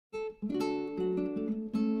Hi,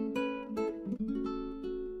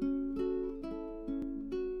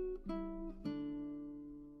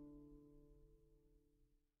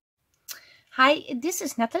 this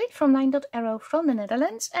is Nathalie from LineDotArrow from the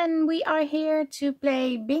Netherlands, and we are here to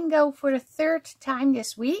play bingo for the third time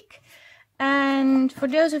this week. And for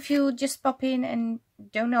those of you who just pop in and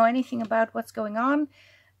don't know anything about what's going on,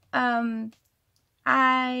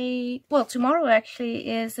 tomorrow actually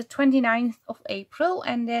is the 29th of April,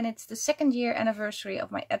 and then it's the 2nd year anniversary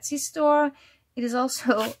of my Etsy store. It is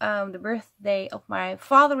also the birthday of my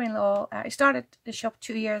father-in-law. I started the shop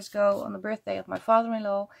 2 years ago on the birthday of my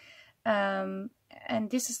father-in-law. And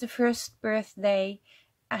this is the first birthday.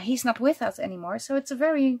 He's not with us anymore, so it's a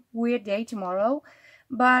very weird day tomorrow.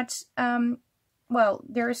 But well,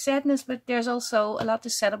 there is sadness, but there's also a lot to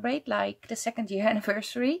celebrate, like the 2nd year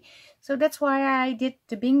anniversary. So that's why I did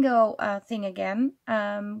the bingo thing again.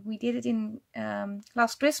 We did it in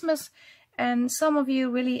last Christmas, and some of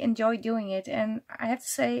you really enjoyed doing it, and I have to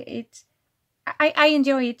say I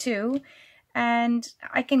enjoy it too. And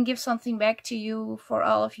I can give something back to you for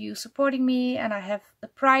all of you supporting me. And I have the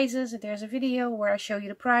prizes. There's a video where I show you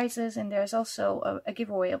the prizes. And there's also a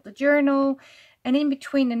giveaway of the journal. And in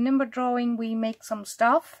between the number drawing, we make some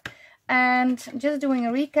stuff. And just doing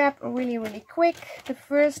a recap really quick. The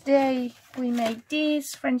first day we made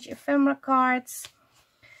these French ephemera cards.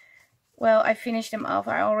 Well, I finished them off.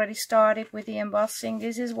 I already started with the embossing.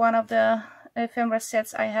 This is one of the ephemera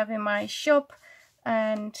sets I have in my shop.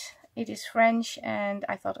 And it is French, and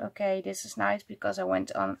I thought, okay, this is nice because I went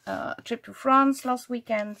on a trip to France last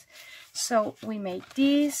weekend. So we made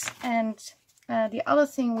these, and the other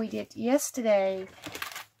thing we did yesterday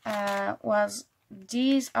was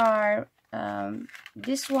these are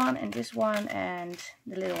this one, and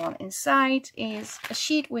the little one inside is a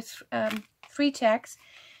sheet with 3 tags.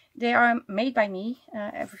 They are made by me.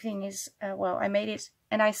 Everything is, well, I made it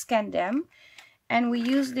and I scanned them. And we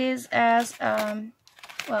use this as,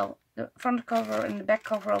 well, the front cover and the back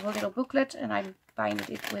cover of a little booklet, and I binded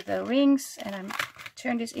it with the rings, and I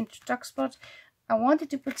turned this into tuck spot. I wanted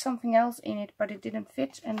to put something else in it, but it didn't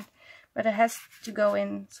fit, but it has to go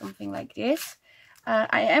in something like this.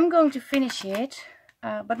 I am going to finish it,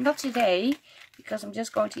 but not today, because I'm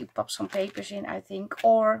just going to pop some papers in, I think.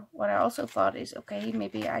 Or what I also thought is, okay,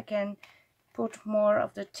 maybe I can put more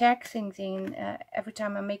of the tag things in every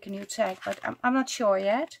time I make a new tag, but I'm not sure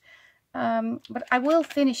yet. But I will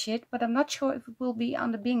finish it, but I'm not sure if it will be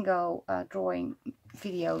on the bingo drawing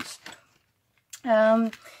videos.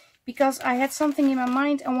 Because I had something in my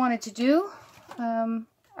mind I wanted to do.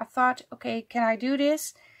 I thought, okay, can I do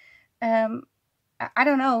this? I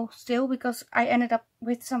don't know still, because I ended up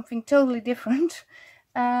with something totally different.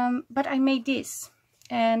 But I made this,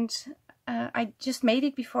 and I just made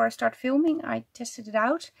it before I start filming. I tested it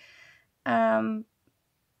out.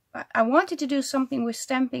 I wanted to do something with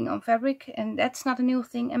stamping on fabric, and that's not a new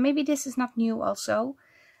thing, and maybe this is not new also,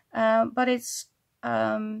 but it's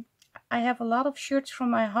I have a lot of shirts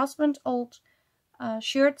from my husband, old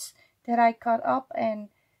shirts that I cut up, and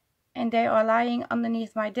they are lying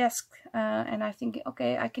underneath my desk, and I think,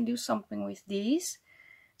 okay, I can do something with these.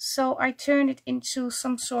 So I turned it into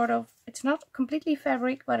some sort of, it's not completely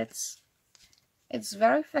fabric, but it's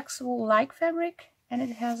very flexible like fabric, and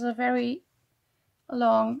it has a very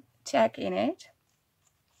long tag in it.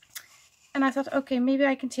 And I thought, okay, maybe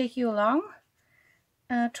I can take you along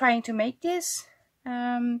trying to make this.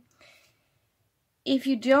 If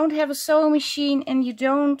you don't have a sewing machine and you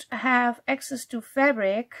don't have access to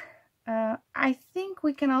fabric, I think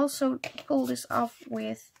we can also pull this off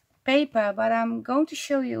with paper, but I'm going to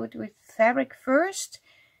show you it with fabric first.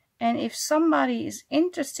 And if somebody is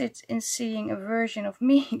interested in seeing a version of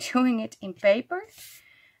me doing it in paper,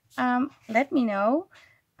 let me know.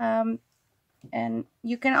 And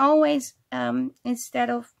you can always, instead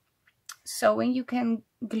of sewing, you can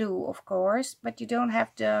glue, of course, but you don't have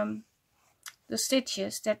the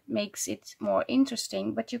stitches that makes it more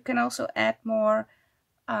interesting. But you can also add more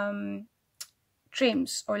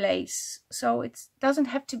trims or lace, so it doesn't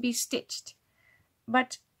have to be stitched.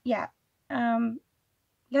 But yeah,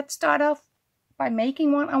 let's start off by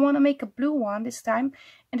making one. I want to make a blue one this time,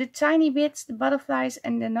 and the tiny bits, the butterflies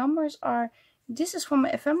and the numbers are, this is from my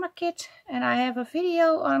ephemera kit, and I have a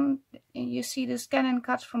video on, you see the scan and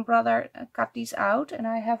cut from brother, cut these out, and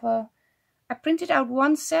I printed out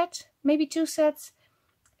 1 set, maybe 2 sets,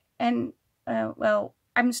 and well,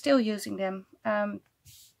 I'm still using them in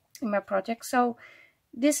my project. So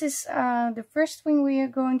this is the first thing we are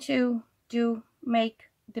going to do, make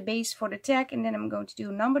the base for the tag, and then I'm going to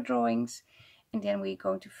do number drawings, and then we're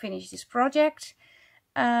going to finish this project.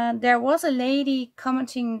 There was a lady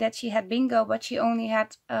commenting that she had bingo, but she only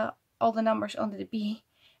had all the numbers under the B.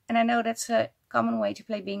 And I know that's a common way to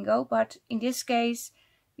play bingo, but in this case,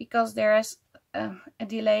 because there is a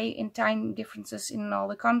delay in time differences in all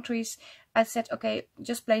the countries, I said, okay,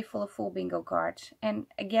 just play for a full bingo card. And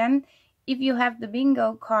again, if you have the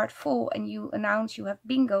bingo card full and you announce you have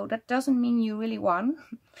bingo, that doesn't mean you really won.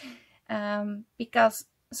 Because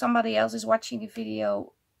somebody else is watching the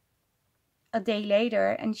video a day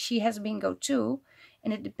later and she has bingo too.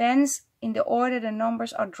 And it depends in the order the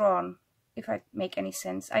numbers are drawn, if I make any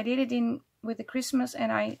sense. I did it with the Christmas,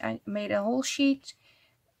 and I made a whole sheet,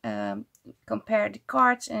 compared the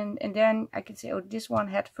cards, and then I can say, oh, this one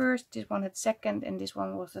had first, this one had second, and this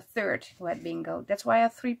one was the third who had bingo. That's why I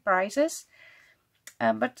have 3 prizes.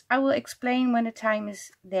 But I will explain when the time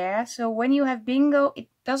is there. So when you have bingo, it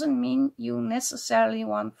doesn't mean you necessarily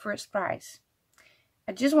won first prize.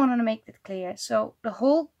 I just wanted to make that clear. So the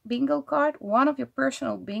whole bingo card, one of your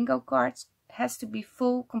personal bingo cards, has to be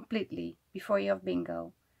full completely before you have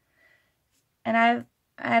bingo. And I've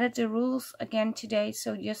added the rules again today,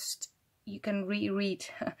 so just you can reread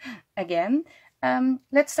again.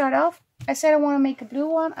 Let's start off. I said I want to make a blue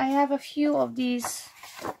one. I have a few of these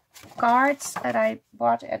cards that I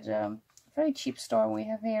bought at a very cheap store we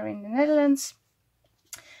have here in the Netherlands.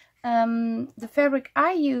 The fabric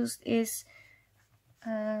I used is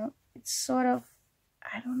it's sort of,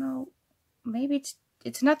 I don't know, maybe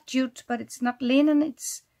it's not jute, but it's not linen.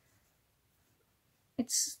 It's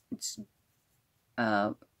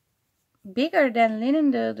bigger than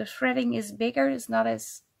linen. The threading is bigger. It's not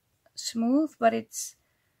as smooth, but it's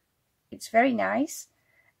very nice.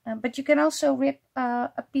 But you can also rip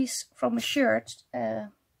a piece from a shirt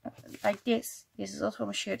like this. This is also from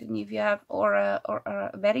a shirt, and if you have or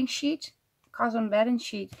a bedding sheet, cotton bedding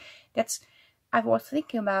sheet, I was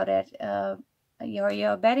thinking about it.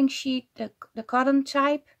 Your bedding sheet, the cotton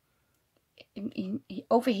type.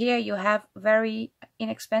 Over here you have very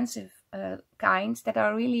inexpensive kinds that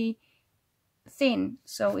are really thin.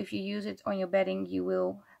 So if you use it on your bedding, it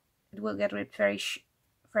will get ripped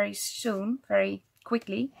very soon, very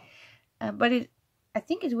quickly. But I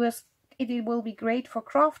think it will be great for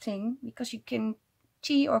crafting, because you can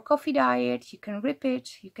tea or coffee dye it, you can rip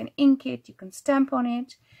it, you can ink it, you can stamp on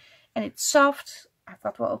it, and it's soft. I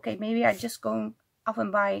thought, well, okay, maybe I just go off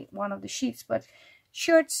and buy one of the sheets, but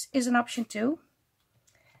shirts is an option too.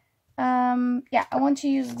 Yeah, I want to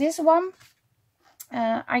use this one.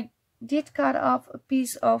 I did cut off a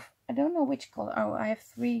piece of, I don't know which color. Oh, I have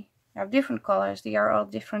 3. I have different colors. They are all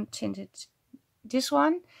different tinted. This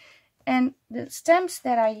one. And the stamps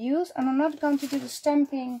that I use, and I'm not going to do the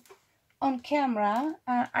stamping on camera.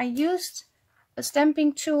 I used a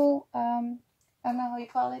stamping tool. I don't know how you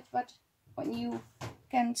call it, but when you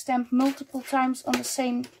can stamp multiple times on the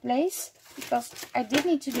same place, because I did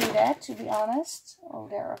need to do that, to be honest. Oh,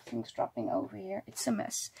 there are things dropping over here. It's a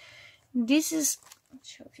mess. This is, I'm not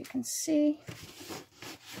sure if you can see.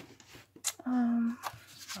 Oh,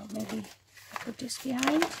 maybe I put this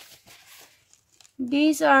behind.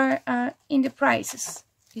 These are in the prices,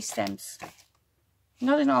 these stamps.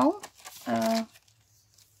 Not in all,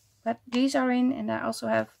 but these are in, and I also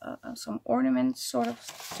have some ornament sort of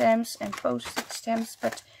stamps and postage stamps,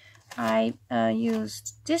 but I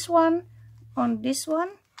used this one on this one,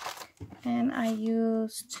 and I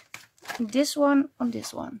used this one on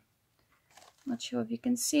this one. Not sure if you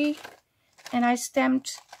can see. And I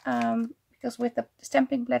stamped, because with the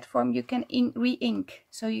stamping platform you can re-ink,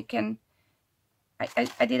 so you can,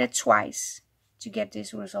 I did it twice to get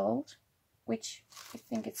this result, which I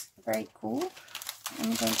think it's very cool.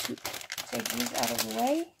 I'm going to take these out of the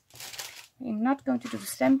way. I'm not going to do the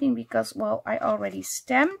stamping because, well, I already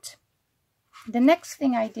stamped. The next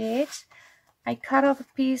thing I did, I cut off a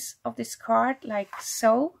piece of this card like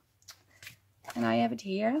so, and I have it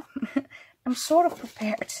here. I'm sort of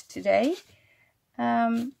prepared today.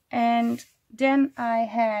 And then I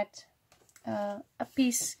had a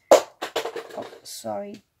piece of,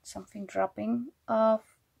 sorry, something dropping, of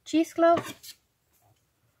cheesecloth.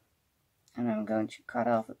 And I'm going to cut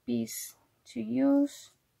off a piece to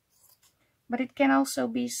use. But it can also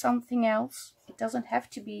be something else. It doesn't have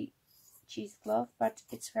to be cheesecloth, but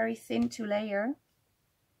it's very thin to layer.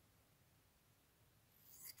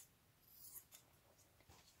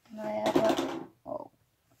 And I have a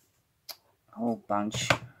whole bunch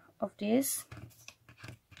of this.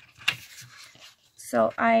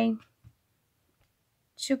 So I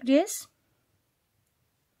took this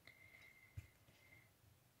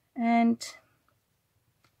and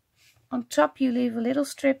on top you leave a little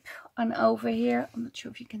strip, and over here, I'm not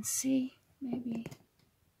sure if you can see, maybe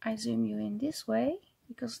I zoom you in this way.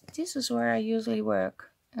 because this is where I usually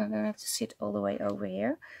work, and I don't have to sit all the way over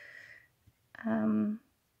here. And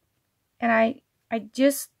I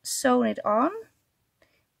just sewn it on,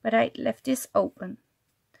 but I left this open.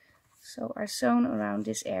 So I sewn around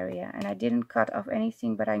this area, and I didn't cut off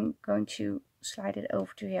anything, but I'm going to slide it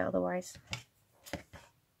over to here, otherwise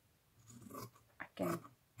I can,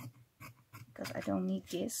 because I don't need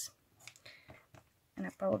this, and I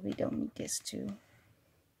probably don't need this too.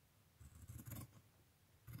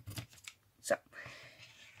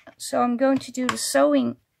 So I'm going to do the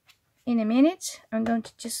sewing in a minute. I'm going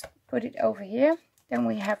to just put it over here. Then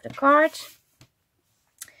we have the card,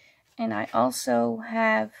 and I also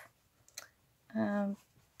have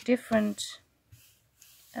different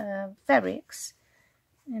fabrics.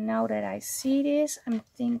 And now that I see this, I'm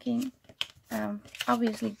thinking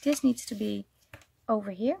obviously this needs to be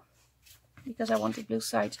over here, because I want the blue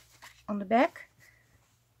side on the back.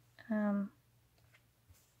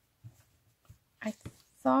 I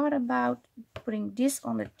thought about putting this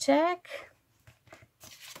on the tag.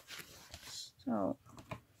 So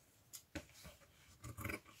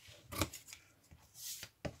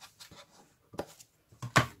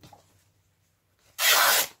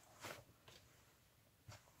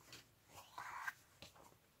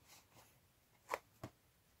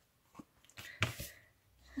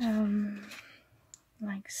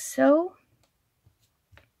like so.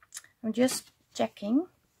 I'm just checking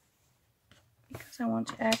because I want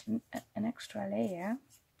to add an extra layer,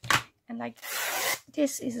 and like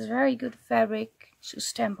this is a very good fabric to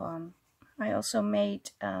stamp on. I also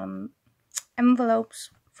made envelopes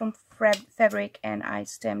from fabric, and I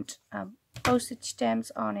stamped postage stamps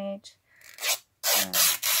on it. You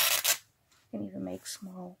can even make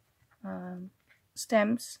small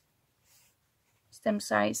stamps, stamp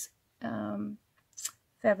size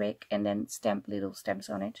fabric, and then stamp little stamps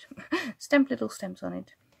on it. Stamp little stamps on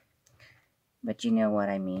it. But you know what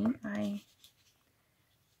I mean. Am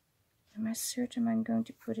I certain I'm going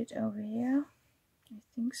to put it over here? I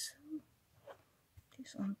think so.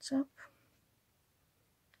 This on top.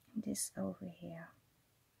 And this over here.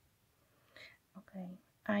 Okay.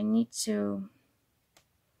 I need to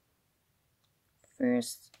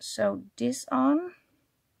first sew this on.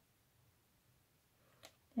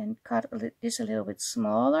 Then cut this a little bit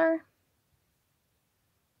smaller.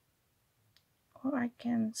 Or I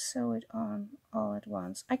can sew it on all at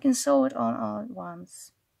once. I can sew it on all at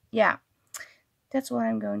once. Yeah, that's what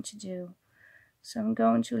I'm going to do. So I'm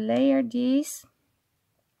going to layer these.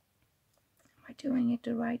 Am I doing it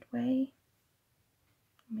the right way?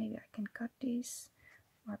 Maybe I can cut these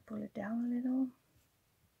or pull it down a little.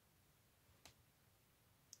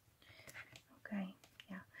 Okay,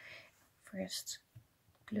 yeah. First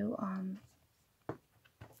glue on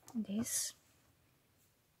this.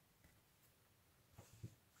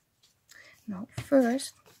 No,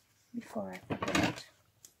 first, before I forget,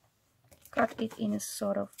 cut it in a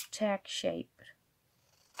sort of tag shape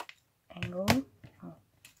angle. Oh.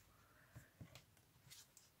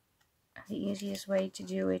 The easiest way to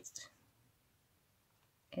do it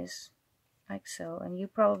is like so, and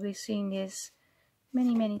you've probably seen this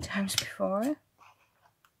many times before.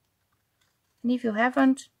 And if you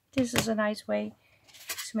haven't, this is a nice way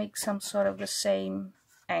to make some sort of the same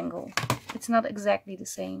angle. It's not exactly the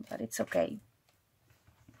same, but it's okay.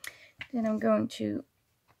 Then I'm going to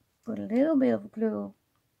put a little bit of glue,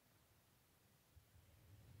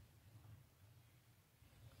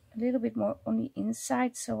 a little bit more on the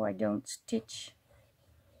inside, so I don't stitch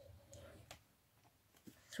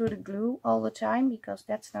through the glue all the time, because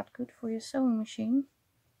that's not good for your sewing machine.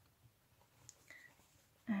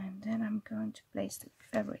 And then I'm going to place the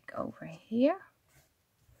fabric over here.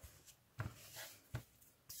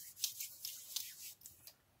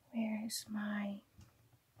 Where is my...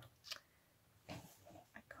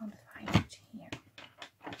 I can't find it here.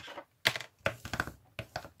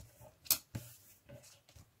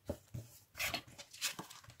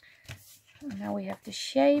 And now we have the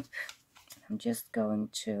shape. I'm just going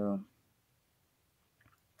to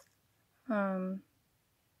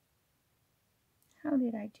how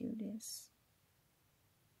did I do this?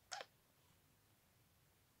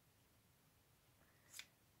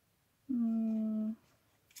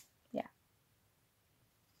 Yeah.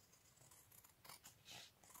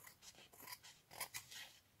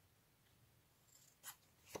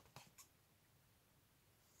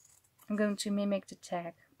 I'm going to mimic the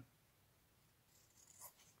tag.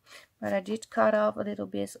 But I did cut off a little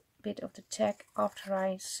bit of the tag after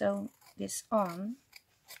I sew this on.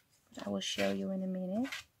 But I will show you in a minute.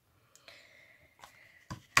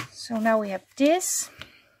 So now we have this.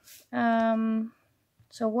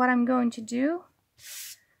 So what I'm going to do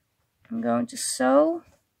I'm going to sew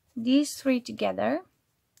these 3 together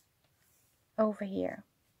over here.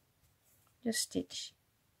 Just stitch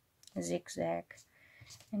a zigzag.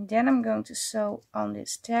 And then I'm going to sew on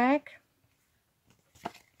this tag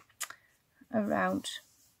around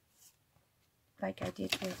like I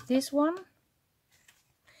did with this one.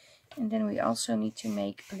 And then we also need to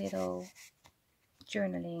make a little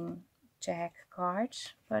journaling tag card.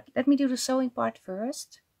 But let me do the sewing part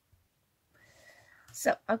first.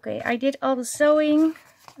 So, okay, I did all the sewing.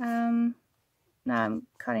 Now I'm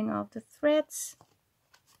cutting off the threads.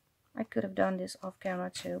 I could have done this off camera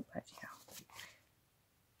too, but yeah.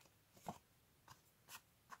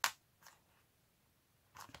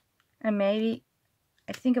 And maybe,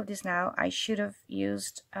 I think of this now, I should have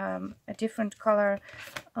used a different color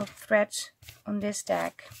of thread on this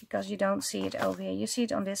tag, because you don't see it over here. You see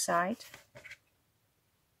it on this side.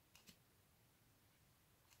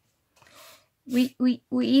 We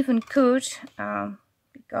even could,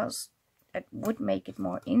 because it would make it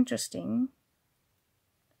more interesting,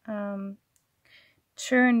 turn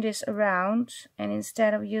this around, and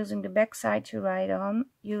instead of using the back side to write on,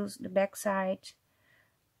 use the back side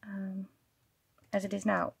as it is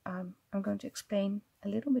now. I'm going to explain a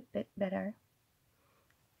little bit better.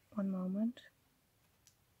 One moment.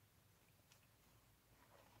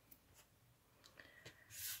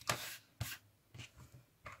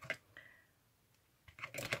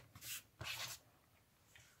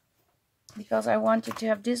 Because I wanted to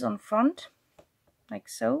have this on front, like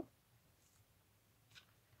so.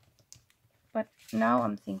 But now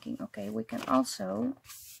I'm thinking, okay, we can also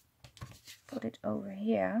put it over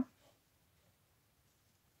here.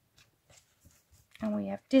 And we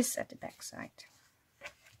have this at the back side.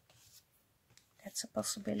 That's a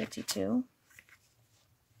possibility too.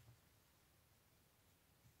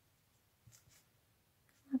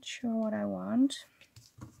 Not sure what I want.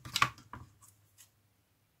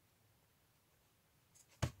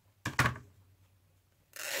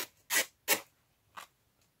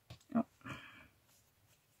 Oh.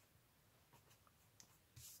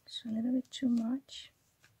 It's a little bit too much.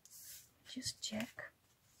 Just check.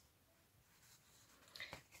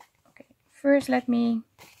 First, let me,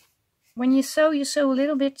 when you sew a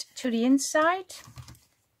little bit to the inside,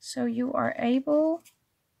 so you are able,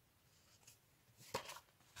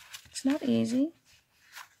 it's not easy.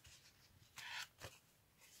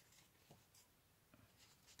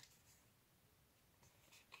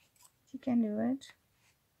 You can do it.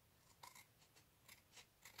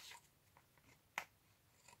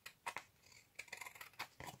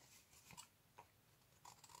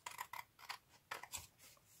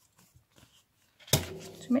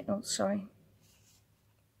 Oh, sorry.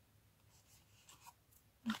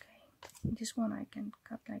 Okay, this one I can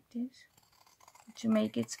cut like this to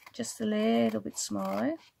make it just a little bit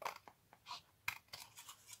smaller.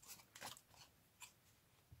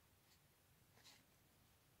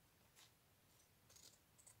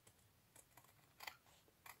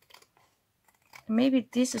 Maybe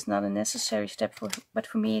this is not a necessary step but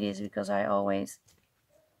for me it is, because I always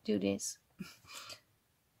do this.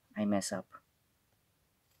 I mess up.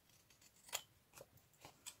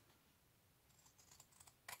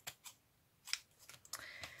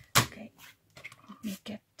 Let me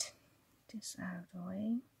get this out of the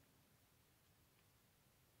way.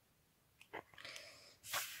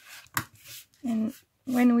 And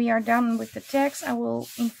when we are done with the text, I will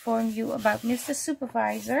inform you about Mr.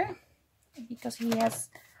 Supervisor, because he has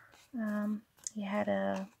he had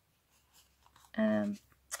a I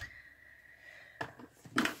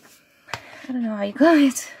don't know how you call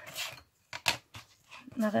it,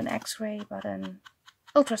 not an X-ray but an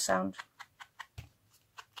ultrasound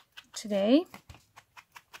today.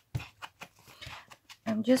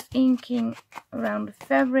 I'm just inking around the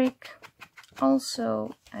fabric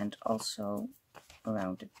also, and also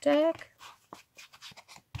around the tag.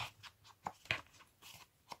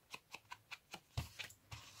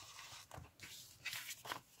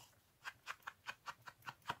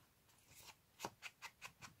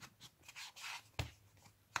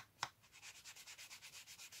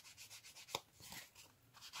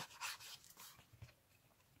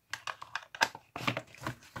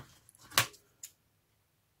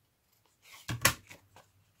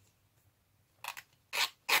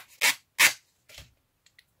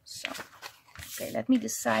 Okay, let me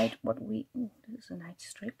decide what we... Ooh, this is a nice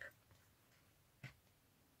strip.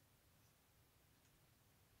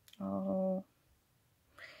 Oh,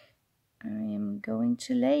 I am going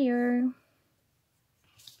to layer.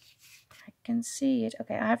 I can see it.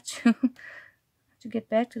 Okay, I have to get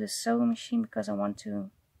back to the sewing machine because I want to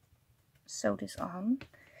sew this on.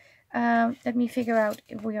 Let me figure out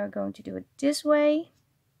if we are going to do it this way.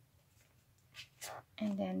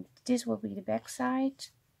 And then this will be the back side.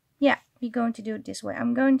 Yeah, we're going to do it this way.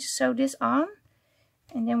 I'm going to sew this on.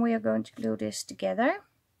 And then we are going to glue this together.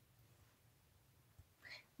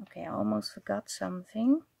 Okay, I almost forgot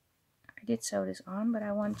something. I did sew this on, but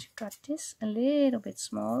I want to cut this a little bit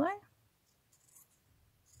smaller.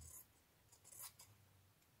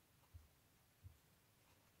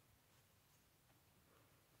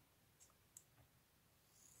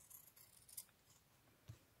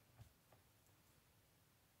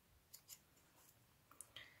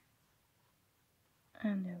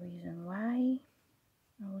 And the reason why,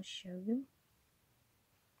 I will show you.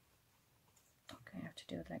 Okay, I have to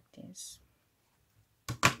do it like this.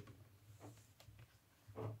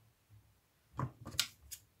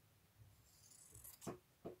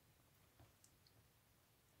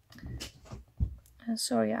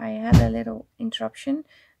 Sorry, I had a little interruption,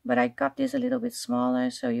 but I cut this a little bit smaller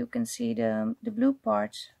so you can see the blue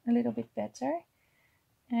part a little bit better.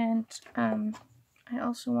 And I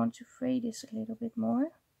also want to fray this a little bit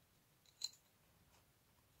more.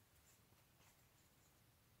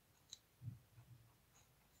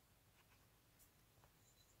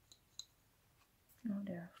 Oh,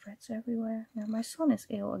 there are threads everywhere. Now my son is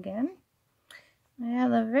ill again. I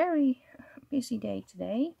had a very busy day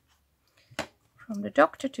today. From the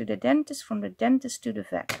doctor to the dentist, from the dentist to the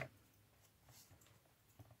vet.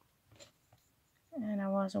 And I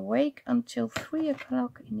was awake until 3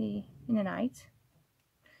 o'clock in the night.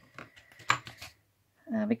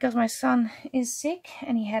 Because my son is sick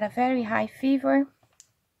and he had a very high fever.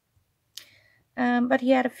 But he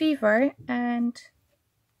had a fever, and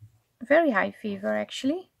a very high fever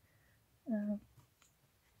actually.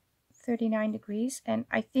 39 degrees, and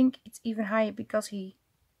I think it's even higher because he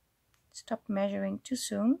stopped measuring too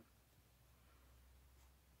soon.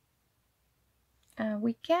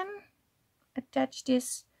 We can attach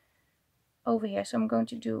this over here, so I'm going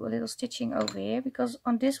to do a little stitching over here, because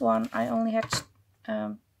on this one I only had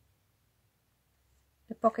the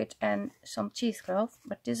pocket and some cheesecloth,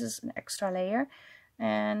 but this is an extra layer.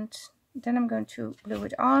 And then I'm going to glue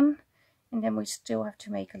it on, and then we still have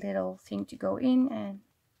to make a little thing to go in and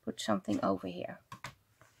put something over here.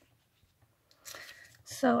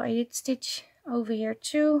 So I did stitch over here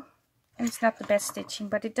too, and it's not the best stitching,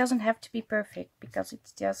 but it doesn't have to be perfect because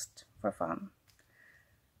it's just for fun.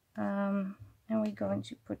 And we're going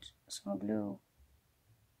to put some glue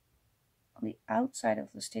on the outside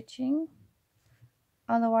of the stitching,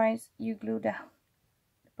 otherwise you glue down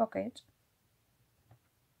the pocket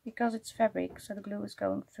because it's fabric, so the glue is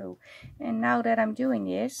going through. And now that I'm doing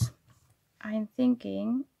this, I'm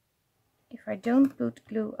thinking, if I don't put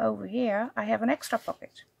glue over here, I have an extra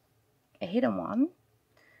pocket, a hidden one.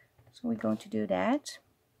 So we're going to do that.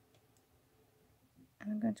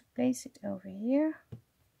 And I'm going to place it over here.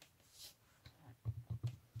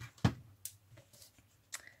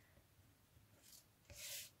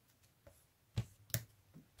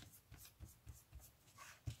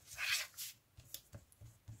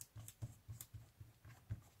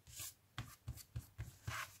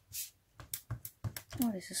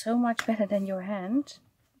 Oh, this is so much better than your hand,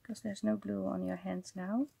 because there's no glue on your hands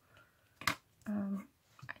now.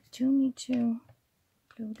 I do need to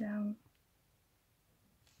glue down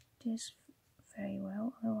this very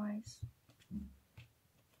well, otherwise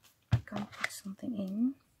I can't put something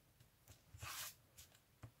in.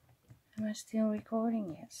 Am I still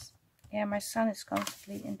recording? Yes. Yeah, my son is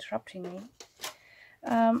constantly interrupting me.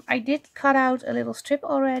 I did cut out a little strip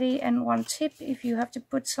already, and one tip, if you have to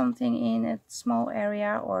put something in a small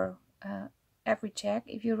area or every check,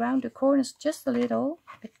 if you round the corners just a little,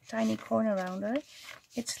 a tiny corner rounder,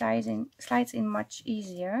 it slides in much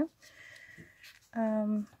easier.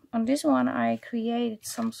 On this one I created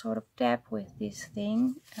some sort of tab with this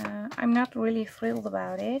thing. I'm not really thrilled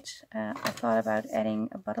about it. I thought about adding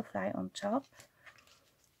a butterfly on top.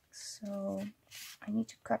 So I need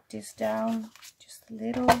to cut this down just a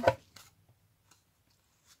little.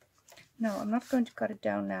 No, I'm not going to cut it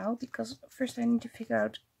down now, because first I need to figure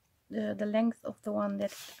out the length of the one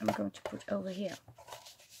that I'm going to put over here.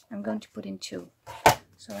 I'm going to put in 2.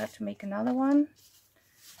 So I have to make another one.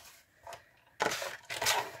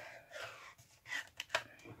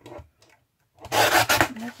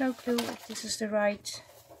 I have no clue if this is the right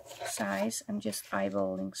size. I'm just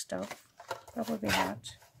eyeballing stuff. Probably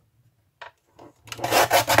not.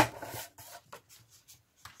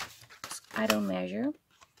 I don't measure.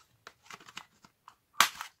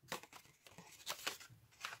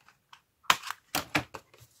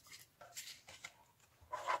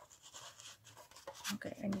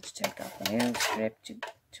 Okay, I need to take off a little strip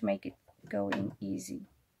to to make it go in easy.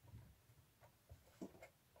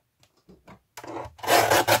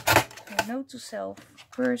 So note to self,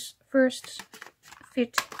 first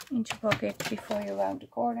fit into pocket before you round the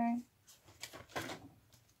corner.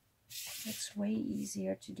 It's way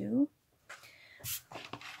easier to do.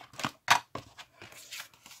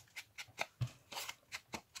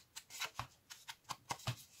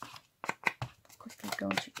 Quickly go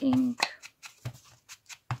to ink.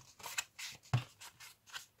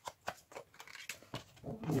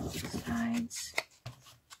 Sides.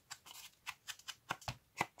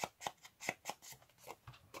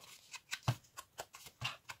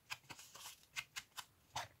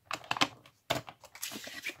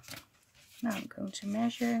 Now I'm going to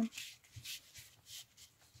measure.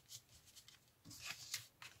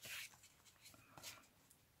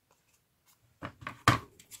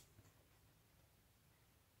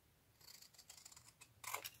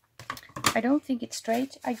 I don't think it's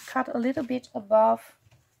straight. I cut a little bit above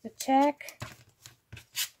the tag,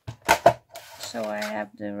 so I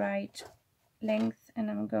have the right length, and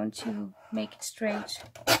I'm going to make it straight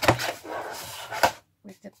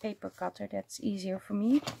with the paper cutter. That's easier for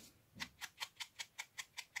me.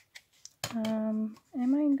 Am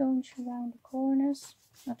I going to round the corners?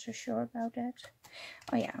 Not so sure about that.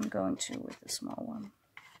 Oh yeah, I'm going to with the small one.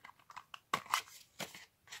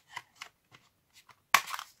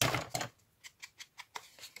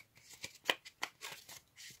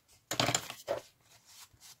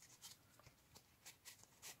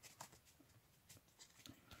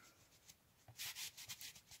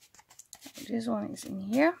 This one is in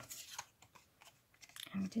here,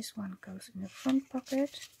 and this one goes in the front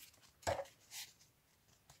pocket.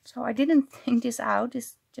 So I didn't think this out.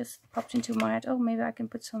 This just popped into my head. Oh, maybe I can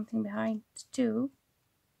put something behind too.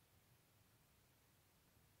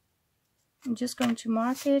 I'm just going to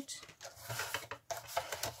mark it,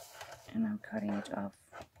 and I'm cutting it off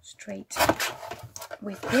straight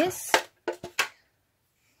with this.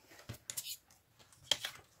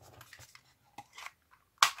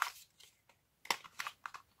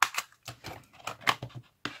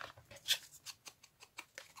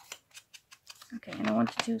 Okay, and I want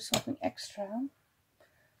to do something extra.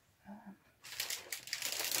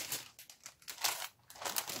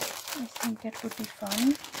 I think that would be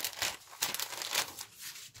fun.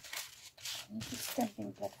 I need the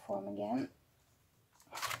stamping platform again.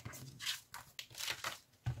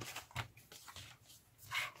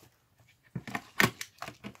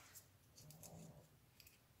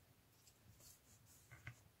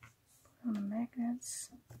 Put on the magnets.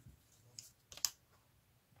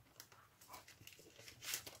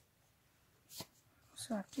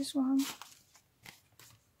 So I have this one.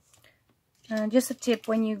 Just a tip,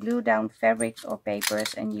 when you glue down fabrics or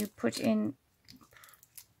papers and you put in,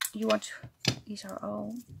 you want to, these are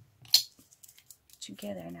all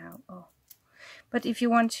together now. Oh, but if you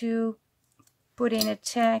want to put in a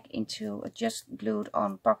tag into a just glued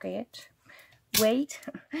on pocket, wait,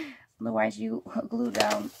 otherwise you glue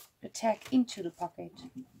down the tag into the pocket.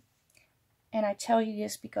 And I tell you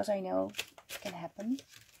this because I know it can happen.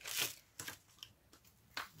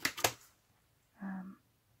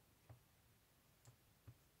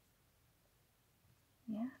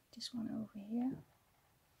 Yeah, this one over here.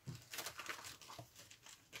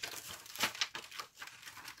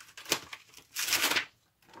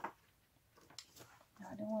 No,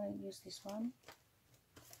 I don't want to use this one.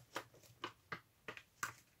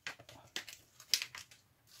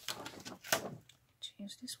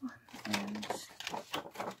 Use this one and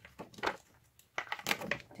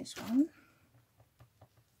this one.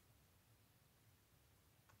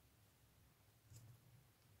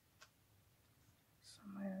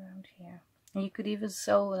 Here, and you could even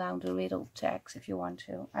sew around the little tags if you want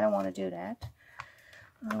to. I don't want to do that,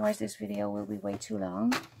 otherwise this video will be way too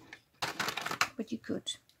long, but you could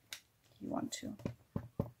if you want to.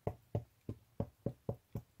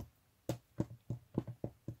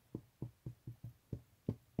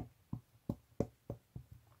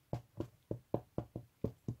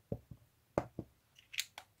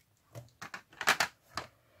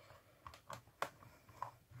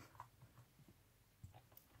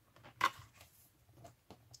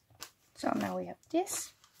 So now we have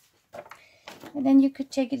this, and then you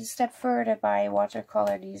could take it a step further by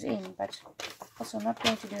watercolor these in, but also not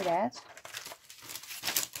going to do that.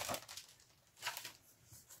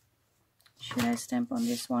 Should I stamp on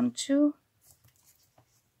this one too?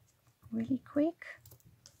 Really quick?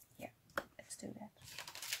 Yeah, let's do that.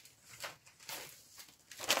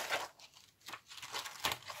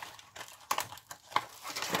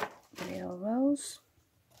 The little rose.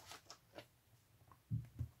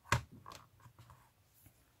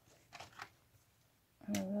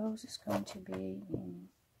 rose is going to be in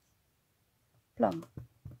plum.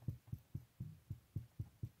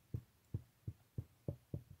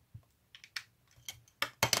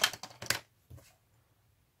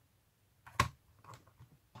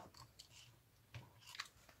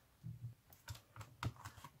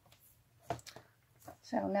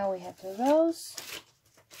 So now we have the rose.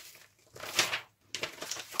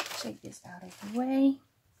 Take this out of the way.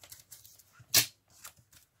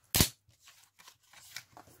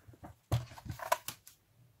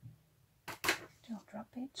 Don't drop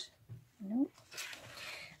it. No.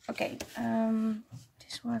 Okay,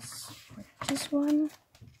 this was for this one.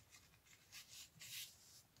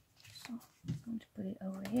 So I'm going to put it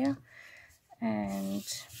over here. And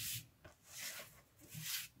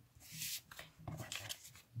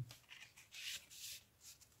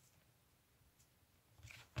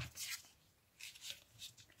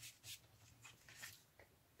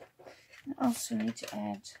I also need to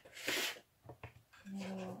add a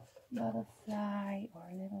little butterfly or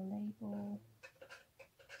a little label.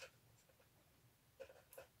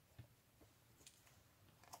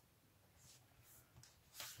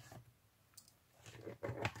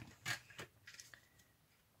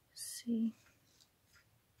 See,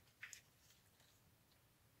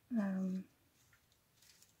 I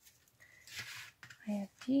have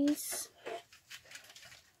these.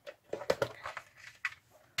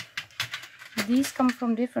 These come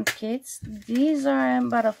from different kits. These are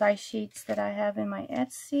butterfly sheets that I have in my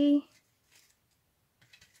Etsy.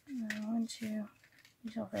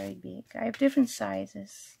 These are very big. I have different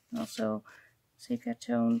sizes. Also sepia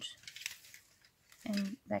toned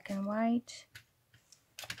and black and white.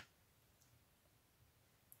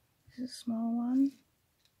 This is a small one.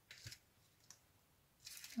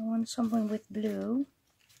 I want something with blue.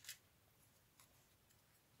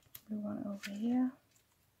 Blue one over here.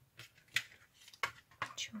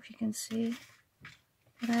 Not sure if you can see.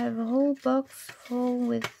 But I have a whole box full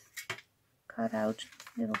with cut out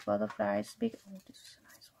little butterflies. Big. Oh, this is a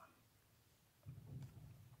nice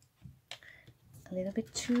one. A little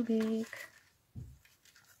bit too big.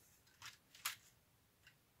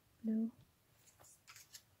 Blue.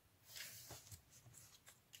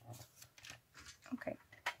 Okay,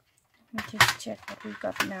 let me just check what we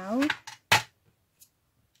got now.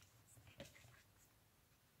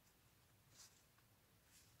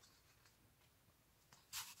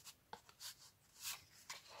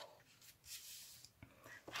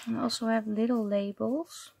 And I also have little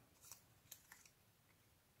labels.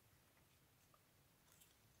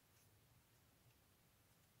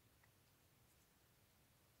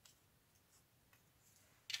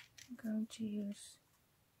 I'm going to use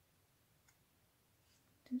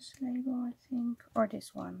this label, I think, or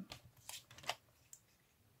this one.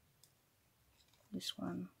 This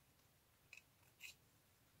one.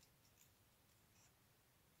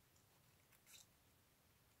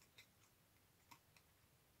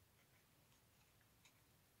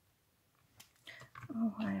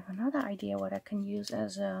 Oh, I have another idea what I can use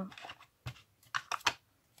as a,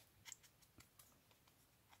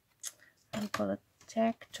 how do you call it,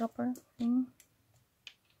 tag topper thing.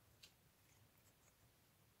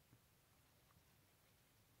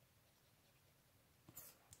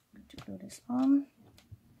 I'm going to glue this on.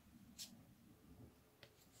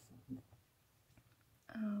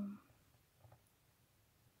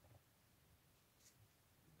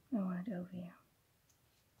 I want it over here.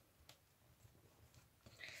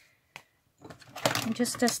 I'm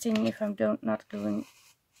just testing if I'm not going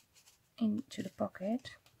into the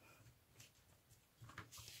pocket.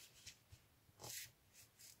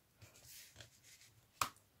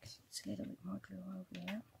 It's a little bit more glue over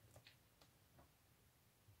here.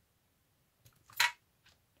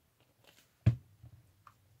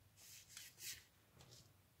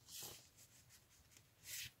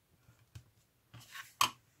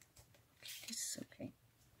 This is okay.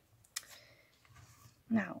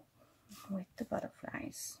 Now, with the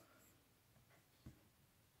butterflies.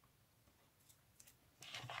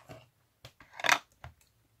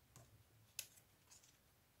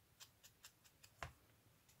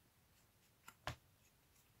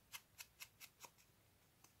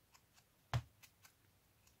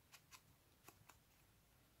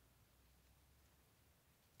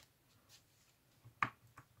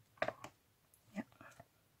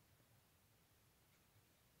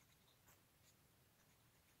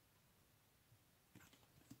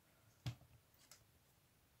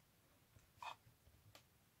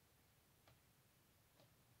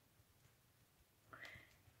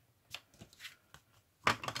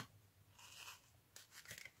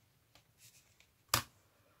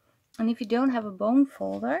 And if you don't have a bone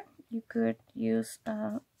folder, you could use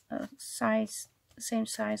a a size, the same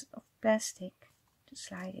size of plastic to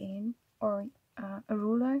slide in, or a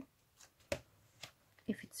ruler,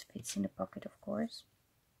 if it fits in the pocket, of course.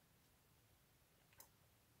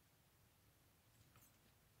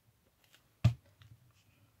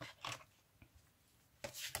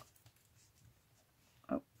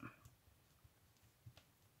 Oh.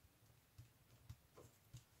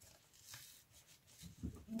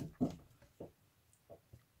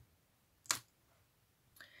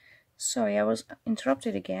 Sorry, I was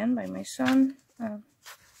interrupted again by my son.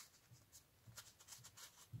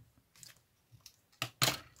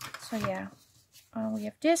 So yeah, we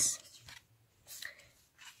have this.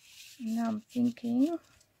 Now I'm thinking,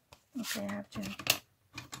 okay, I have to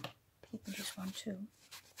keep this one too.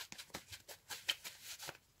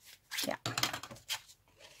 Yeah.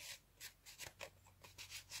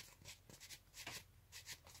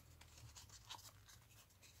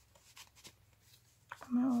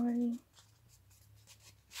 Am I already?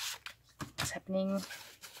 What's happening?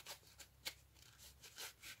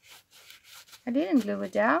 I didn't glue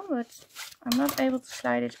it down, but I'm not able to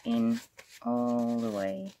slide it in all the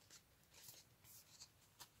way.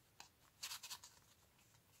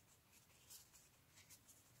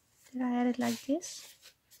 Did I add it like this?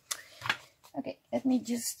 Okay, let me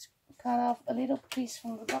just cut off a little piece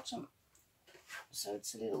from the bottom so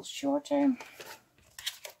it's a little shorter.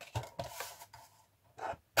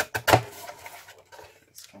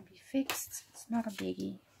 This can be fixed, it's not a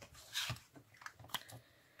biggie.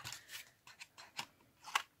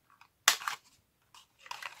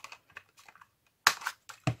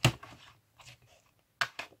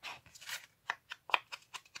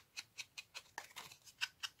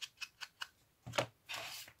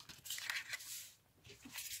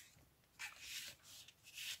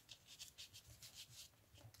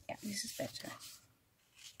 This is better.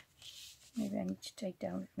 Maybe I need to take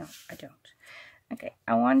down. No, I don't. Okay,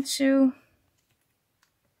 I want to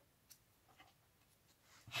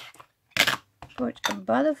put a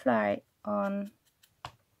butterfly on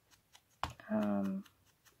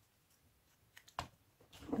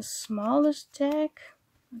the smallest tag.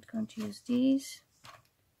 I'm going to use these.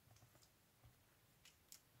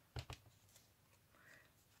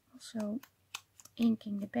 Also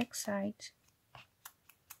inking the back side,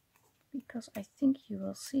 because I think you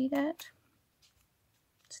will see that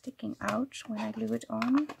sticking out when I glue it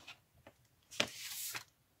on.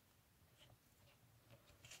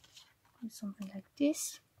 And something like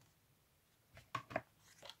this.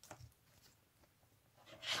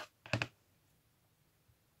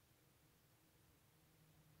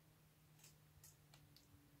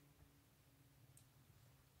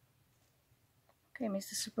 Okay,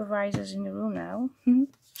 Mr. Supervisor's in the room now.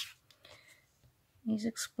 He's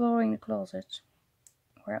exploring the closet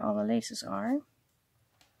where all the laces are.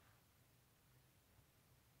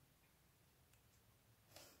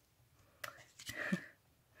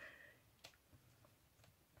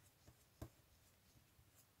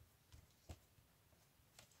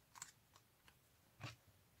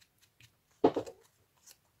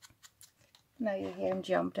 Now you hear him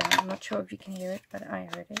jump down. I'm not sure if you can hear it, but I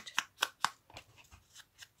heard it.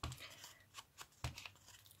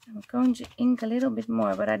 I'm going to ink a little bit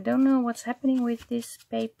more, but I don't know what's happening with this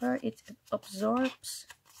paper. It absorbs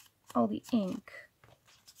all the ink.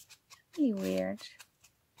 Really weird.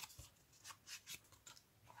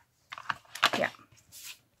 Yeah.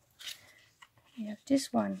 We have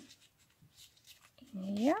this one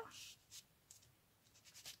in here.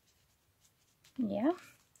 Yeah.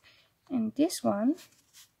 And this one,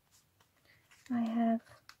 I have,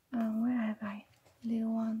 where have I?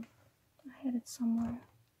 Little one. I had it somewhere.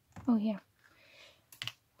 Oh, here.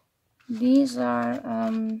 These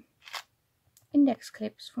are index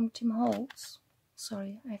clips from Tim Holtz.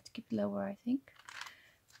 Sorry, I have to keep it lower, I think.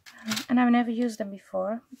 And I've never used them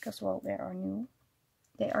before because, well, they are new.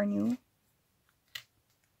 They are new.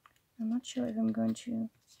 I'm not sure if I'm going to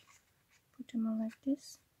put them on like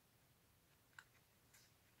this.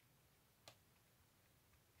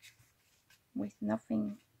 With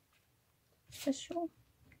nothing special.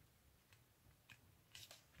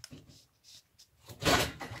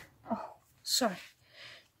 Oh, sorry.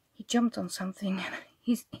 He jumped on something.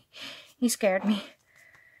 He scared me.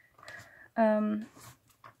 Yeah,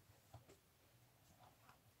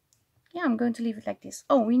 I'm going to leave it like this.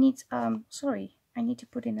 Oh, we need sorry, I need to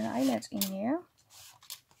put in an eyelet in here.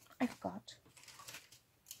 I forgot.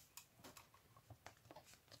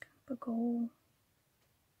 Campbell.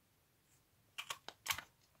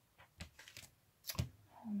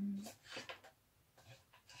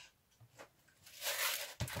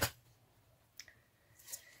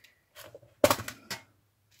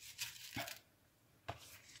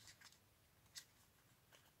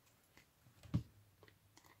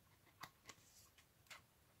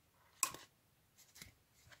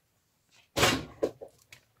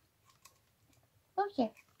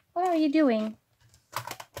 What are you doing?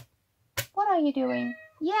 What are you doing?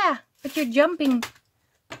 Yeah, but you're jumping.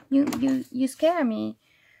 You scare me.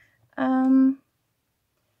 Okay.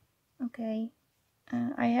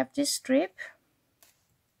 I have this strip,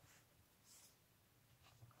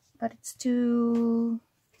 but it's too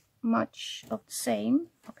much of the same.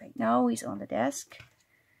 Okay, now he's on the desk.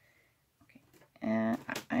 Okay,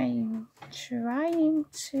 I'm trying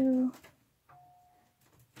to.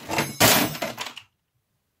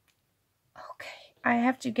 Okay, I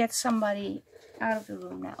have to get somebody out of the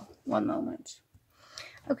room now. One moment.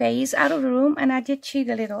 Okay, he's out of the room, and I did cheat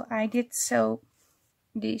a little. I did sew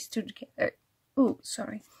these two together. Oh,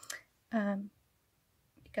 sorry.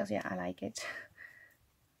 Because yeah, I like it.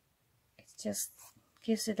 It just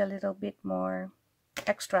gives it a little bit more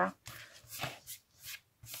extra.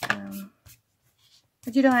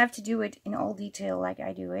 But you don't have to do it in all detail like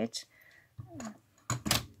I do it.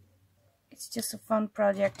 It's just a fun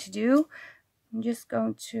project to do. I'm just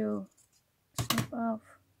going to snip off.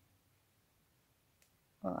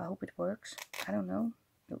 Well, I hope it works. I don't know.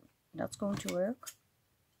 That's going to work.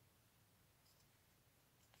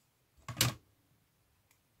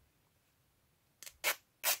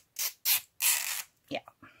 Yeah.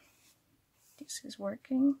 This is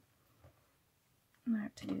working. And I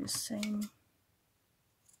have to do the same.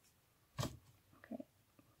 Okay.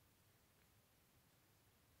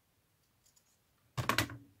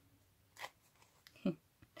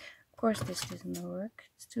 Of course this doesn't work.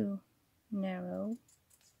 It's too narrow.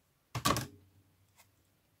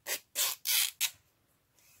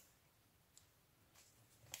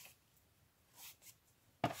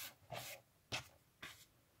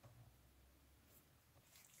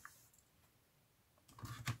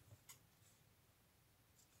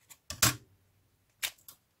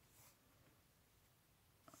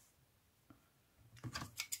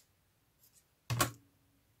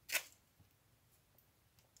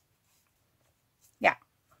 Yeah.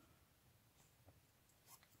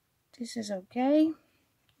 This is okay.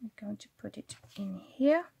 I'm going to put it in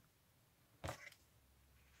here.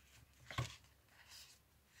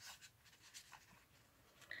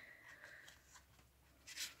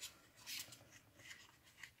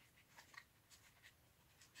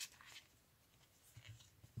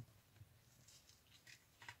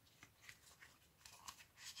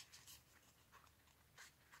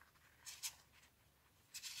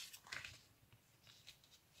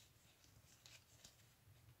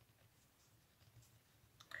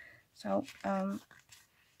 So,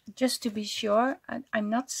 just to be sure, I'm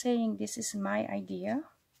not saying this is my idea.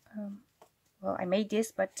 Well, I made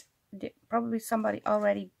this, but probably somebody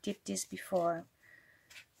already did this before.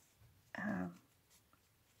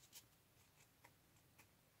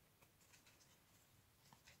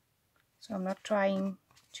 So I'm not trying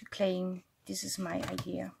to claim this is my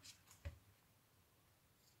idea.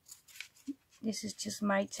 This is just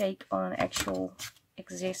my take on an actual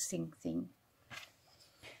existing thing.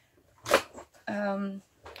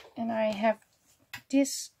 And I have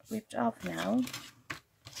this ripped off now,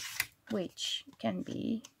 which can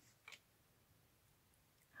be,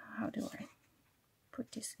 how do I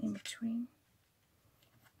put this in between?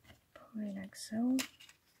 Probably like so.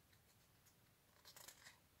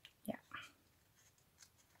 Yeah.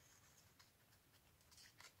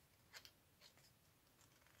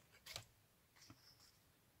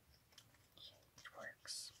 It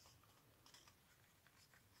works.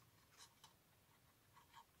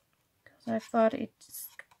 Because I thought it's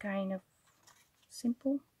kind of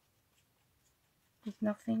simple with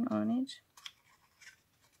nothing on it.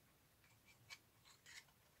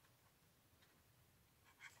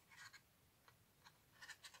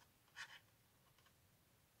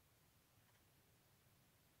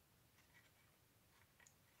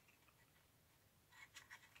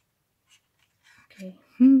 Okay.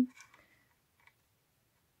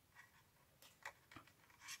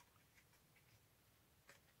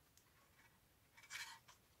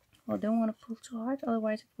 Well, don't want to pull too hard,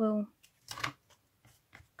 otherwise it will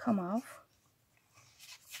come off.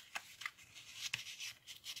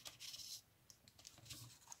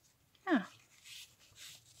 Yeah,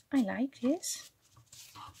 I like this.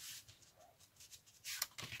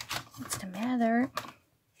 What's the matter?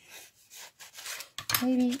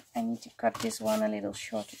 Maybe I need to cut this one a little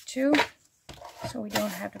shorter too, so we don't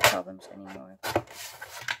have the problems anymore.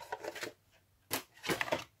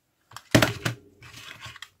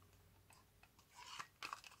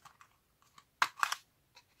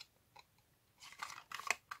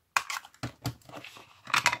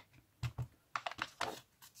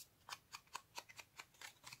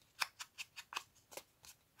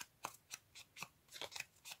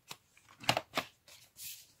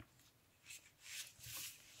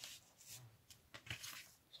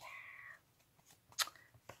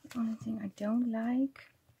 Only thing I don't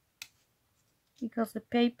like, because the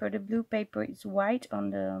paper, the blue paper, is white on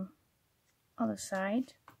the other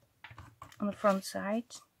side, on the front side,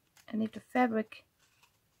 and if the fabric,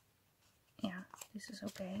 yeah, this is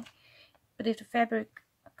okay, but if the fabric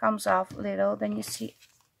comes off a little, then you see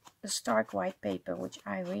the stark white paper, which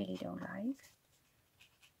I really don't like.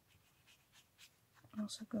 I'm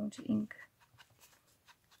also going to ink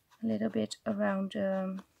a little bit around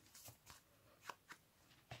the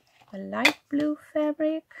light blue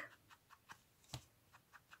fabric.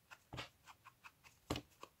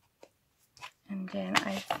 And then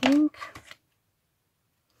I think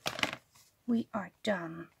we are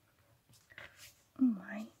done. Oh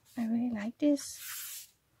my, I really like this.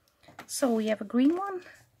 So we have a green one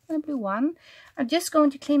and a blue one. I'm just going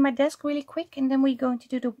to clean my desk really quick, and then we're going to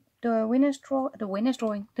do the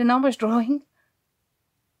numbers drawing.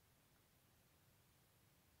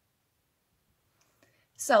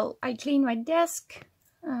 So I clean my desk.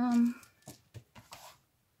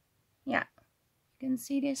 Yeah, you can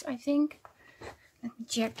see this, I think. Let me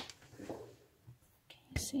check. Can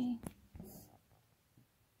you see?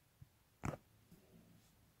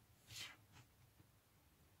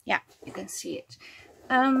 Yeah, you can see it.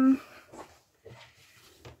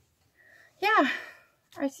 Yeah,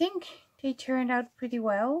 I think they turned out pretty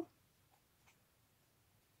well.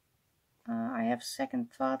 I have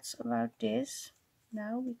second thoughts about this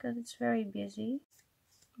now because it's very busy.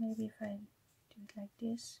 Maybe if I do it like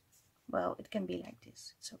this. Well, it can be like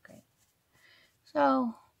this. It's okay.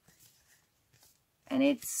 So, and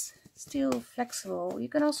it's still flexible. You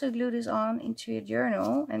can also glue this on into your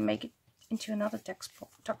journal and make it into another tuck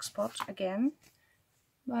spot again.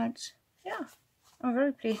 But yeah, I'm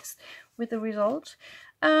very pleased with the result.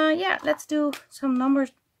 Yeah, let's do some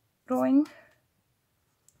numbers drawing.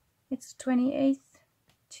 It's the 28th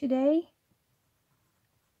today.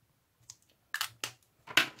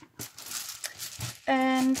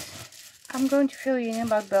 And I'm going to fill you in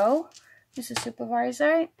about Bo. This is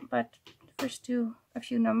supervisor, but first do a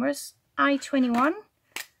few numbers. I-21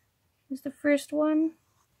 is the first one.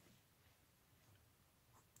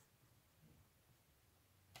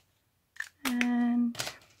 And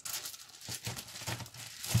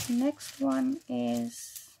the next one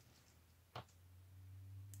is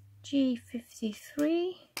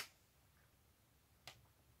G53.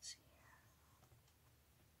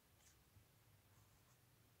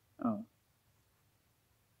 Oh,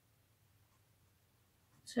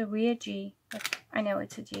 it's a weird G, but I know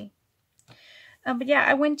it's a G. But yeah,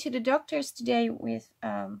 I went to the doctor's today with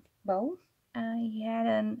Bo. He had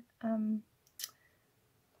an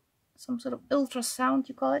some sort of ultrasound,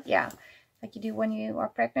 you call it, yeah, like you do when you are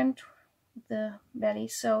pregnant with the belly.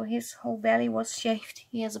 So his whole belly was shaved.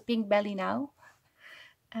 He has a pink belly now,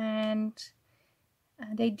 and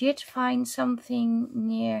they did find something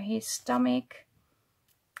near his stomach,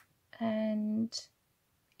 and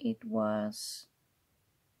it was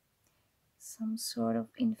some sort of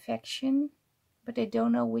infection, but they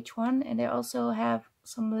don't know which one. And they also have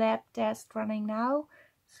some lab tests running now,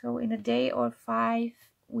 so in a day or 5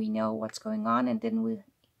 we know what's going on, and then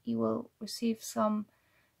he will receive some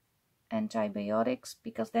antibiotics,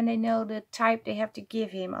 because then they know the type they have to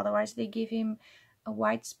give him. Otherwise they give him a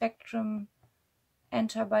wide spectrum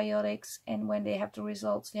antibiotics, and when they have the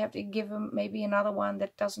results they have to give him maybe another one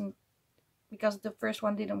that doesn't, because the first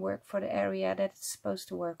one didn't work for the area that it's supposed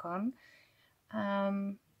to work on.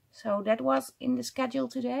 So that was in the schedule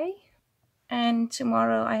today, and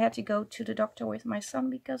tomorrow I had to go to the doctor with my son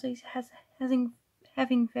because he's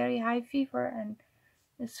having very high fever and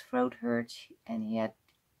his throat hurts, and he had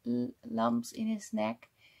lumps in his neck.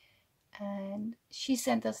 And she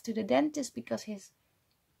sent us to the dentist because his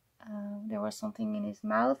there was something in his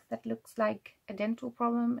mouth that looks like a dental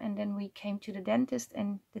problem. And then we came to the dentist,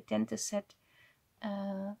 and the dentist said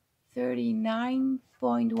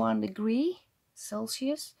 39.1 degrees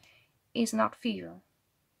Celsius is not fever.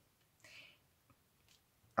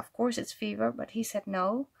 Of course it's fever, but he said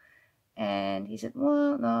no. And he said,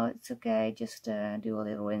 well, no, it's okay, just do a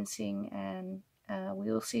little rinsing, and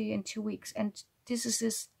we will see you in 2 weeks. And this is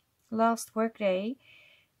his last work day,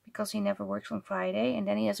 because he never works on Friday, and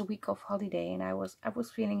then he has a week of holiday. And I was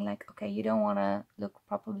feeling like, okay, you don't want to look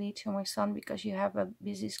properly to my son because you have a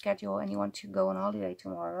busy schedule and you want to go on holiday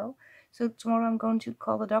tomorrow. So tomorrow I'm going to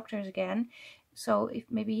call the doctors again, so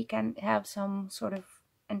if maybe he can have some sort of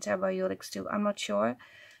antibiotics too. I'm not sure,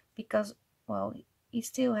 because, well, he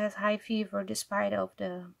still has high fever despite of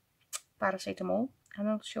the paracetamol. I'm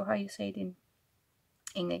not sure how you say it in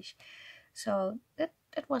English. So that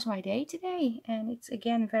was my day today, and it's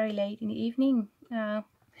again very late in the evening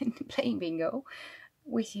playing bingo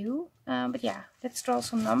with you. But yeah, let's draw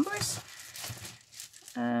some numbers.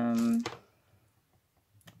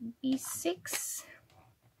 B6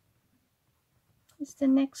 is the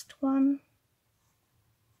next one.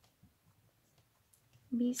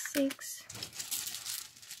 B6.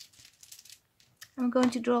 I'm going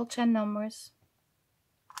to draw 10 numbers.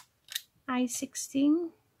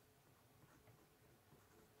 I16.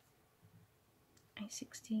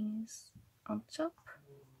 I16 is on top.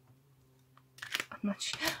 I'm not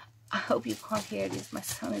sure. I hope you can't hear this. My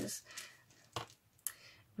son is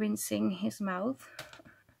rinsing his mouth.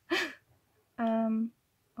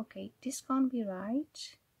 Okay, this can't be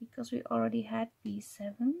right because we already had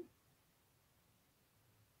B7.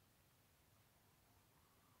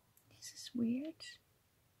 This is weird.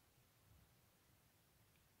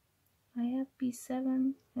 I have B7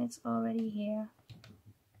 and it's already here.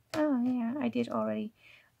 Oh yeah, I did already.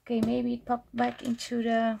 Okay, maybe it popped back into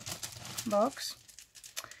the box.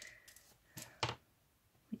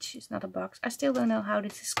 Which is not a box. I still don't know how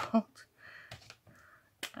this is called.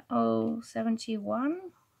 Oh,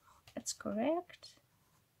 71. That's correct.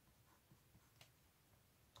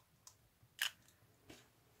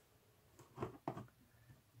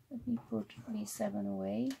 Let me put B7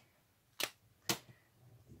 away.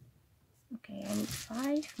 Okay, I need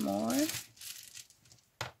 5 more.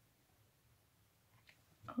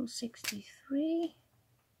 Oh, 63.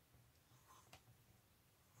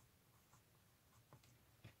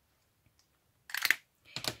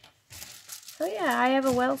 So yeah, I have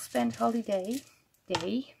a well-spent holiday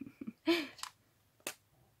day.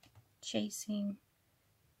 Chasing,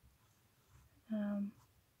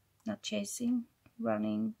 not chasing,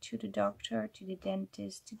 running to the doctor, to the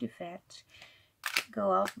dentist, to the vet,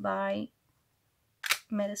 go off, buy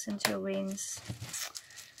medicine to rinse,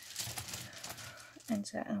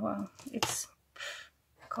 and well, it's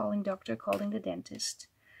calling doctor, calling the dentist.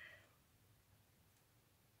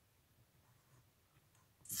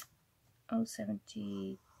 Oh,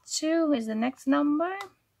 72 is the next number.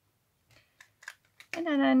 And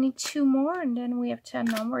then I need 2 more, and then we have 10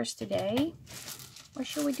 numbers today. Or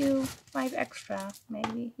should we do 5 extra,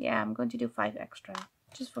 maybe? Yeah, I'm going to do 5 extra,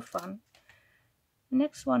 just for fun. The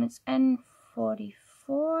next one is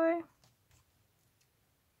N44.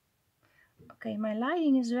 Okay, my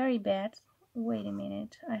lighting is very bad. Wait a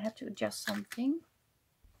minute, I have to adjust something.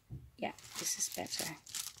 Yeah, this is better.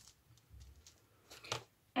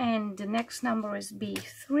 And the next number is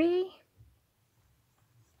B3.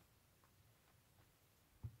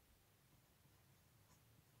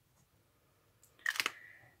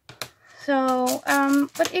 So,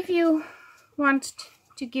 but if you want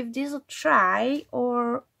to give this a try,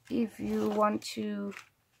 or if you want to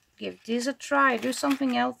give this a try, do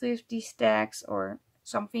something else with these tags, or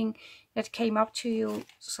something that came up to you,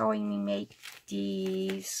 showing me make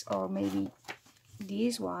these, or maybe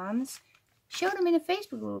these ones, show them in a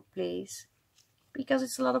Facebook group, please, because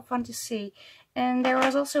it's a lot of fun to see. And there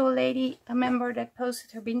was also a lady, a member, that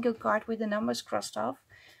posted her bingo card with the numbers crossed off.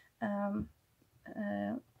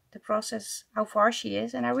 The process, how far she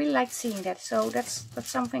is, and I really like seeing that. So that's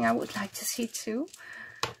something I would like to see too,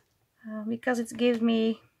 because it gives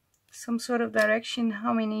me some sort of direction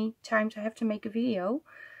how many times I have to make a video.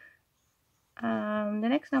 The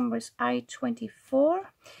next number is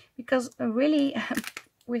I24, because really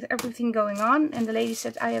with everything going on, and the lady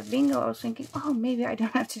said I have bingo, I was thinking, oh, maybe I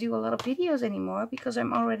don't have to do a lot of videos anymore because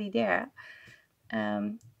I'm already there.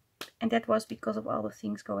 And that was because of all the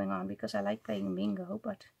things going on, because I like playing bingo,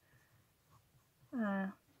 but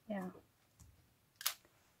yeah.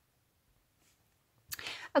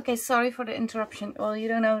 Okay, sorry for the interruption. Well, you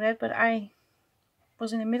don't know that, but I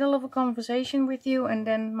was in the middle of a conversation with you, and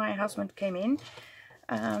then my husband came in.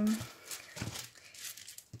 And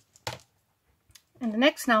the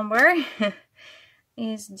next number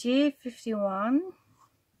is G51.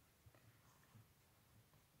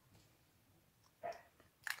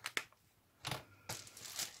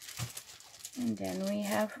 And then we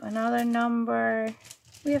have another number.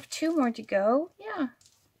 We have 2 more to go. Yeah.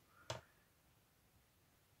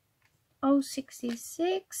 Oh,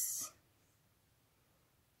 66.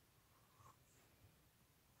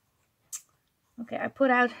 Okay, I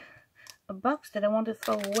put out a box that I want to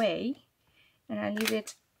throw away, and I leave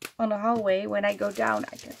it on the hallway. When I go down,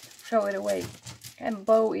 I can throw it away. And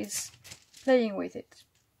Bo is playing with it.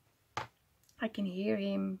 I can hear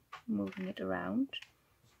him moving it around.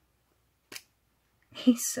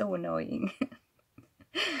 He's so annoying.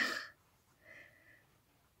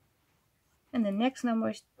 And the next number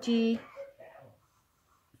is G59.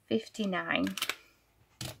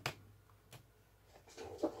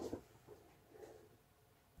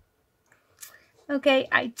 Okay,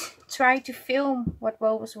 I tried to film what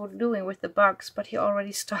Wolves were doing with the bugs, but he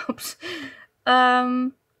already stopped.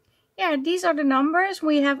 Yeah, these are the numbers.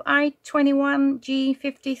 We have I21,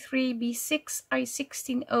 G53, B6,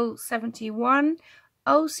 I16, O71,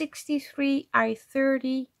 O63,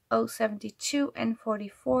 I30, O72, and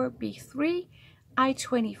 44, B3,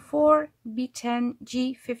 I24, B10,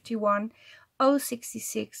 G51,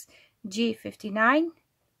 O66, G59.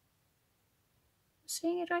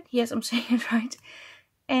 Saying it right? Yes, I'm saying it right.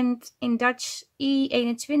 And in Dutch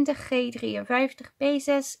I21, G53,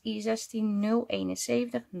 B6, I16,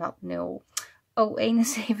 071, not 0,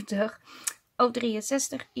 O71,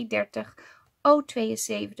 O63, I30,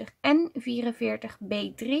 O72 en 44,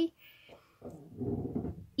 B3,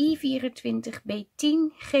 I24,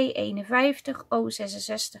 B10, G51,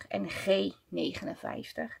 O66 en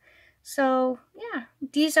G59. So, yeah,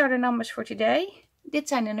 these are the numbers for today. Dit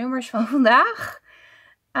zijn de nummers van vandaag.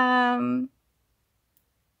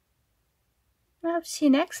 I'll see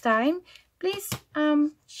you next time. Please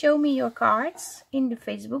show me your cards in the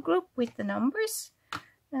Facebook group with the numbers.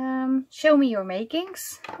 Show me your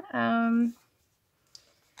makings.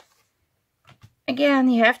 Again,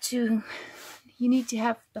 you need to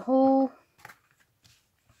have the whole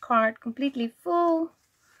card completely full.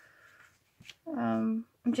 I'm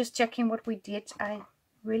just checking what we did. I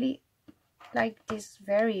really like this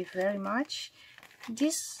very, very much.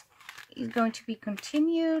 This is going to be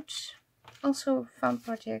continued. Also a fun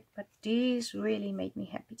project, but these really made me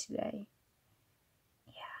happy today.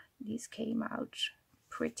 Yeah, these came out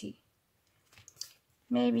pretty.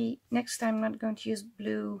 Maybe next time I'm not going to use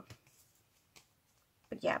blue.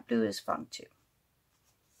 But yeah, blue is fun too.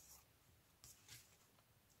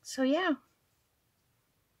 So yeah.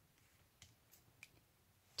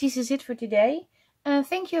 This is it for today.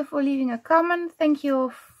 Thank you for leaving a comment. Thank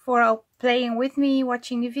you for playing with me,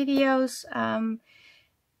 watching the videos.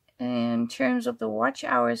 In terms of the watch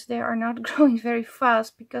hours, they are not growing very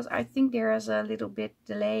fast because I think there is a little bit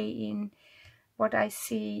delay in what I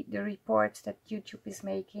see, the reports that YouTube is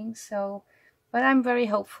making. So, but I'm very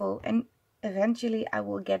hopeful and eventually I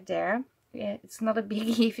will get there. Yeah, it's not a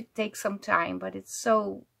biggie if it takes some time, but it's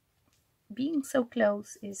so, being so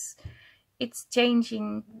close it's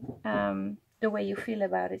changing the way you feel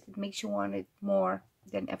about it. It makes you want it more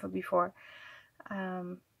than ever before.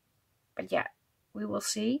 But yeah, we will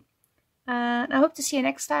see. And I hope to see you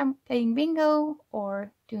next time playing bingo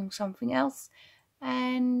or doing something else.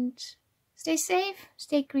 And stay safe,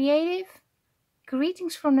 stay creative.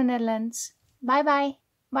 Greetings from the Netherlands. Bye bye.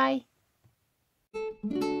 Bye.